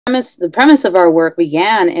The premise of our work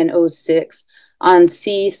began in '06 on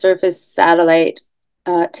sea surface satellite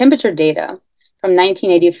temperature data from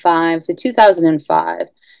 1985 to 2005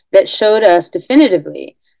 that showed us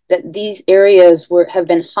definitively that these areas have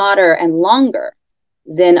been hotter and longer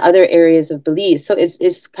than other areas of Belize. So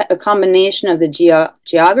it's a combination of the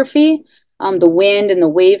geography, the wind and the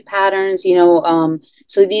wave patterns,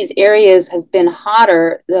 so these areas have been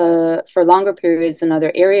hotter for longer periods than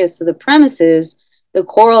other areas. So the premise is the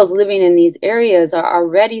corals living in these areas are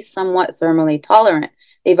already somewhat thermally tolerant.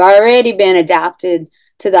 They've already been adapted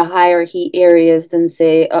to the higher heat areas than,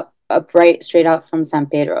 say, upright straight out from San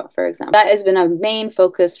Pedro, for example. That has been a main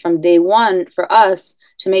focus from day one for us,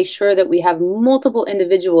 to make sure that we have multiple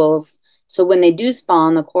individuals. So when they do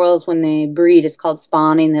spawn, the corals, when they breed, it's called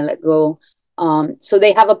spawning, they let go. So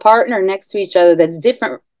they have a partner next to each other that's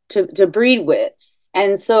different to breed with.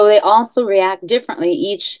 And so they also react differently.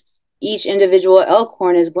 Each individual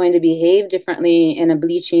elkhorn is going to behave differently in a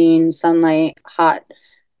bleaching, sunlight, hot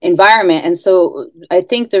environment. And so I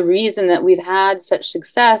think the reason that we've had such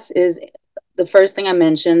success is the first thing I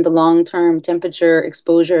mentioned, the long-term temperature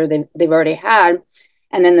exposure they've already had.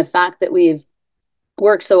 And then the fact that we've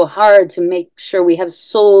worked so hard to make sure we have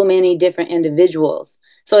so many different individuals.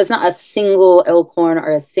 So it's not a single elkhorn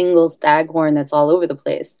or a single staghorn that's all over the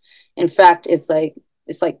place. In fact, it's like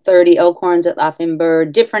 30 elkhorns at Laughing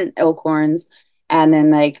Bird, different elkhorns, and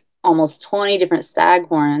then like almost 20 different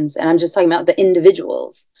staghorns. And I'm just talking about the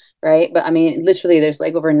individuals, right? But I mean, literally, there's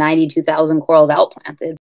like over 92,000 corals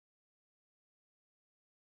outplanted.